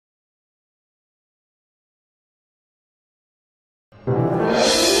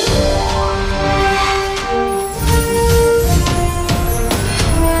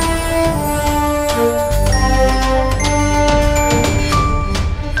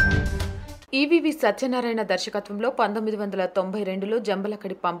ఈవీవి సత్యనారాయణ దర్శకత్వంలో 1992లో జంబ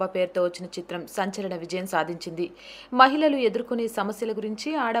లకడి పంబ పేరుతో వచ్చిన చిత్రం సంచలన విజయం సాధించింది. మహిళలు ఎదుర్కొనే సమస్యల గురించి,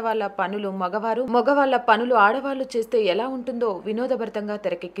 ఆడవాళ్ల పనులు మగవారు, మగవాళ్ల పనులు ఆడవాళ్లు చేస్తే ఎలా ఉంటుందో వినోదభరితంగా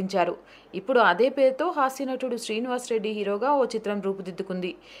తెరకెక్కించారు. ఇప్పుడు అదే పేరుతో హాస్యనటుడు శ్రీనివాస్ రెడ్డి హీరోగా ఓ చిత్రం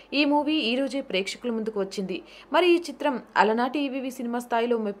రూపుదిద్దుకుంది. ఈ మూవీ ఈ రోజే ప్రేక్షకుల ముందుకు వచ్చింది. మరి ఈ చిత్రం అలనాటి ఈవీవి సినిమా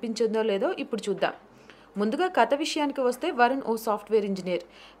స్థాయిలో మెప్పించిందో లేదో ఇప్పుడు చూద్దాం. ముందుగా కథ విషయానికి వస్తే వరుణ్ ఓ సాఫ్ట్వేర్ ఇంజనీర్,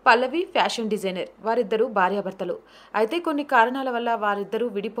 పల్లవి ఫ్యాషన్ డిజైనర్. వారిద్దరూ భార్యాభర్తలు. అయితే కొన్ని కారణాల వల్ల వారిద్దరూ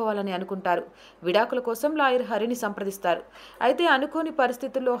విడిపోవాలని అనుకుంటారు. విడాకుల కోసం లాయర్ హరిని సంప్రదిస్తారు. అయితే అనుకోని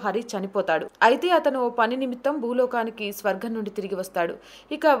పరిస్థితుల్లో హరి చనిపోతాడు. అయితే అతను ఓ పని నిమిత్తం భూలోకానికి స్వర్గం నుండి తిరిగి వస్తాడు.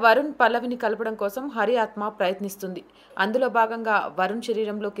 ఇక వరుణ్ పల్లవిని కలపడం కోసం హరి ఆత్మ ప్రయత్నిస్తుంది. అందులో భాగంగా వరుణ్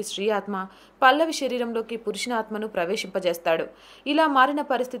శరీరంలోకి స్త్రీ ఆత్మ, పల్లవి శరీరంలోకి పురుషుని ఆత్మను ప్రవేశింపజేస్తాడు. ఇలా మారిన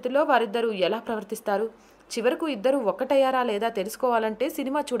పరిస్థితుల్లో వారిద్దరూ ఎలా ప్రవర్తిస్తారు? చివరకు ఇద్దరు ఒక్కటయ్యారా లేదా తెలుసుకోవాలంటే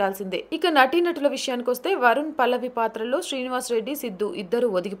సినిమా చూడాల్సిందే. ఇక నటీనటుల విషయానికొస్తే వరుణ్ పల్లవి పాత్రలో శ్రీనివాస్ రెడ్డి, సిద్ధు ఇద్దరు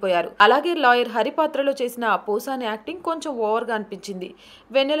ఒదిగిపోయారు. అలాగే లాయర్ హరి పాత్రలో చేసిన పోసాని యాక్టింగ్ కొంచెం ఓవర్గా అనిపించింది.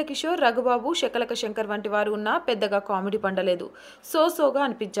 వెన్నెల కిషోర్, రఘుబాబు, శకలక శంకర్ వంటి వారు ఉన్నా పెద్దగా కామెడీ పండలేదు. సోగా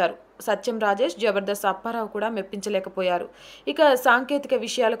అనిపించారు. సత్యం రాజేష్, జబర్దస్త్ అప్పారావు కూడా మెప్పించలేకపోయారు. ఇక సాంకేతిక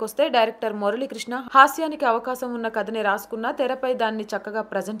విషయాలకొస్తే డైరెక్టర్ మురళీ కృష్ణ హాస్యానికి అవకాశం ఉన్న కథనే రాసుకున్నా తెరపై దాన్ని చక్కగా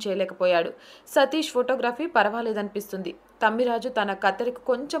ప్రజెంట్ చేయలేకపోయాడు. సతీష్ ఫోటోగ్రఫీ పర్వాలేదనిపిస్తుంది. తమ్మిరాజు తన కత్తెరకు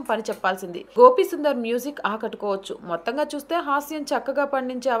కొంచెం పని చెప్పాల్సింది. గోపి సుందర్ మ్యూజిక్ ఆకట్టుకోవచ్చు. మొత్తంగా చూస్తే హాస్యం చక్కగా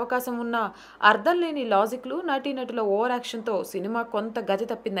పండించే అవకాశం ఉన్న అర్థం లేని లాజిక్లు, నటీనటుల ఓవర్ యాక్షన్తో సినిమా కొంత గతి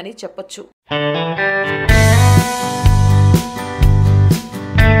తప్పిందని చెప్పొచ్చు.